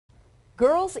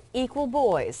Girls equal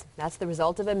boys. That's the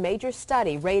result of a major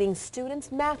study rating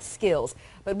students' math skills.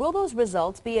 But will those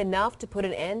results be enough to put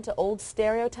an end to old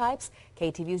stereotypes?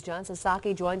 KTVU's John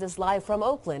Sasaki joins us live from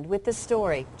Oakland with this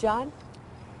story. John?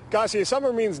 Garcia,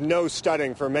 summer means no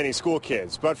studying for many school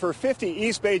kids, but for 50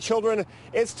 East Bay children,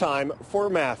 it's time for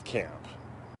math camp.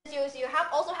 You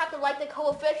also have to write the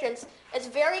coefficients. It's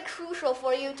very crucial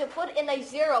for you to put in a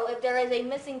 0 if there is a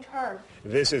missing term.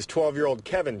 This is 12-year-old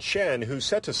Kevin Chen, who's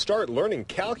set to start learning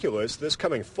calculus this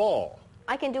coming fall.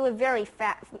 I can do it very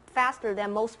faster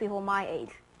than most people my age.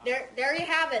 There you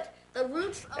have it. The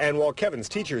roots of... And while Kevin's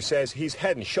teacher says he's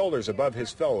head and shoulders above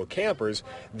his fellow campers,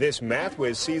 this math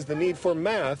whiz sees the need for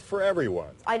math for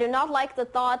everyone. I do not like the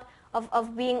thought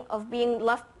of being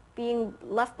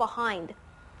left behind.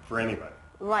 For anybody.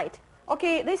 Right.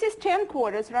 Okay, this is 10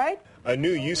 quarters, right? A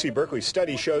new UC Berkeley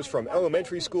study shows from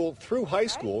elementary school through high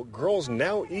school, girls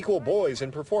now equal boys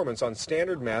in performance on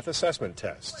standard math assessment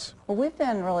tests. Well, we've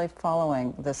been really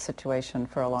following this situation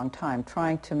for a long time,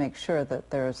 trying to make sure that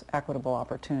there's equitable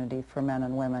opportunity for men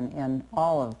and women in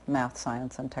all of math,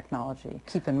 science, and technology.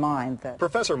 Keep in mind that...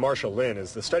 Professor Marsha Lin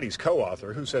is the study's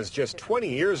co-author, who says just 20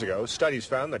 years ago, studies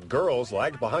found that girls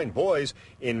lagged behind boys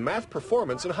in math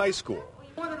performance in high school.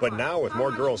 But now, with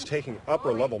more girls taking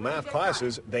upper-level math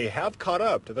classes, they have caught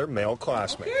up to their male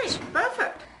classmates. Okay,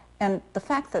 perfect. And the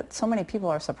fact that so many people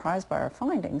are surprised by our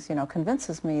findings,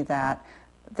 convinces me that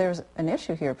there's an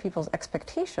issue here. People's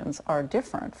expectations are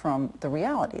different from the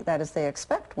reality. That is, they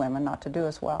expect women not to do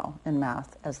as well in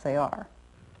math as they are.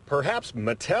 Perhaps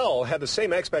Mattel had the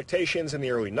same expectations in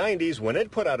the early 90s when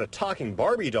it put out a talking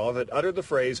Barbie doll that uttered the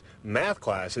phrase, "math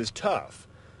class is tough."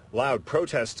 Loud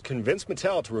protests convinced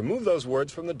Mattel to remove those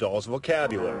words from the doll's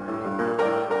vocabulary.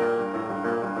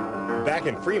 Back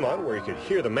in Fremont, where you could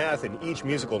hear the math in each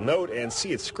musical note and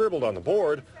see it scribbled on the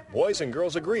board, boys and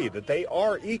girls agree that they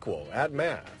are equal at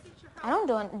math. I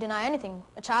don't deny anything.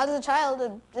 A child is a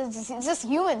child. It's just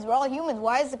humans. We're all humans.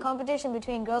 Why is the competition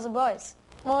between girls and boys?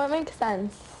 Well, it makes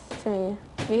sense to me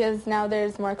because now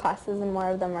there's more classes and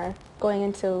more of them are going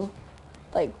into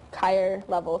higher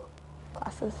level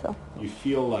classes. So You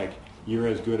feel like you're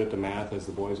as good at the math as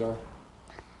the boys are?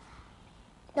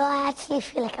 No, I actually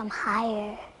feel like I'm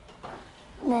higher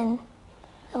than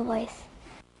the boys.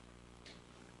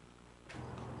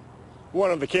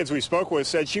 One of the kids we spoke with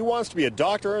said she wants to be a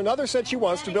doctor. Another said she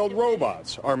wants to build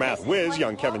robots. Our math whiz,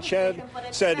 young Kevin Chen,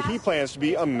 said he plans to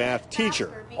be a math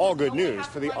teacher. All good news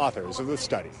for the authors of the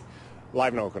study.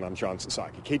 Live in Oakland, I'm John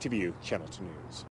Sasaki, KTVU Channel 2 News.